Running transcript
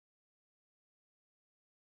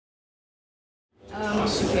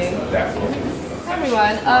Okay. Hi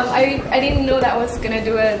everyone. I didn't know that I was gonna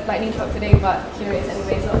do a lightning talk today, but here it is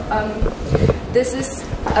anyway. So this is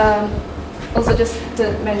also just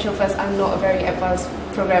to mention first, I'm not a very advanced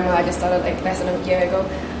programmer. I just started like less than a year ago.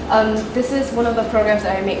 This is one of the programs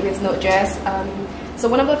that I make with Node.js. So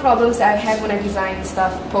one of the problems that I have when I design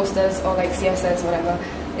stuff, posters or like CSS, whatever,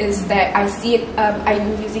 is that I see it,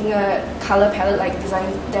 I'm using a color palette like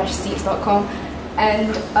design-seeds.com, and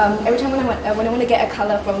every time when I want to get a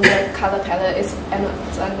color from the color palette,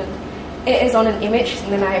 it is on an image,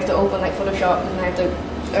 and then I have to open like Photoshop, and I have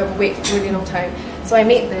to wait really long time. So I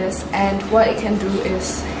made this, and what it can do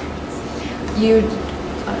is you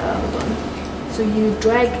so you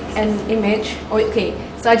drag an image.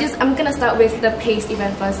 So I'm gonna start with the paste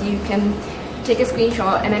event first. You can take a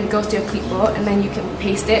screenshot and then it goes to your clipboard, and then you can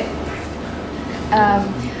paste it.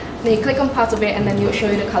 Then you click on part of it, and then it will show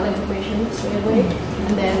you the color information straight away.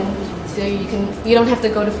 And then so you don't have to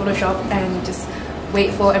go to Photoshop and just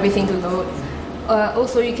wait for everything to load.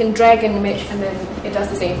 Also, you can drag an image, and then it does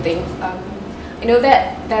the same thing. I know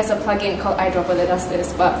that there's a plugin called iDropper that does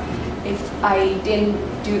this, but if I didn't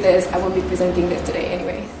do this, I wouldn't be presenting this today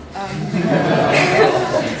anyway.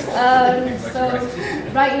 So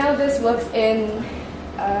right now this works in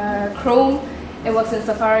Chrome, it works in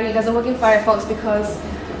Safari, it doesn't work in Firefox because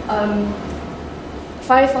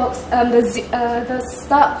Firefox, the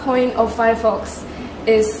start point of Firefox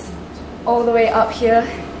is all the way up here.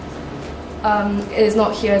 It is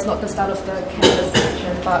not here, it's not the start of the canvas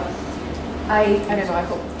section, but I don't know, I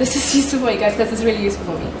hope this is useful for you guys because it's really useful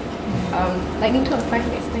for me. Lightning talk, 5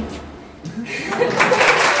 minutes, thank you.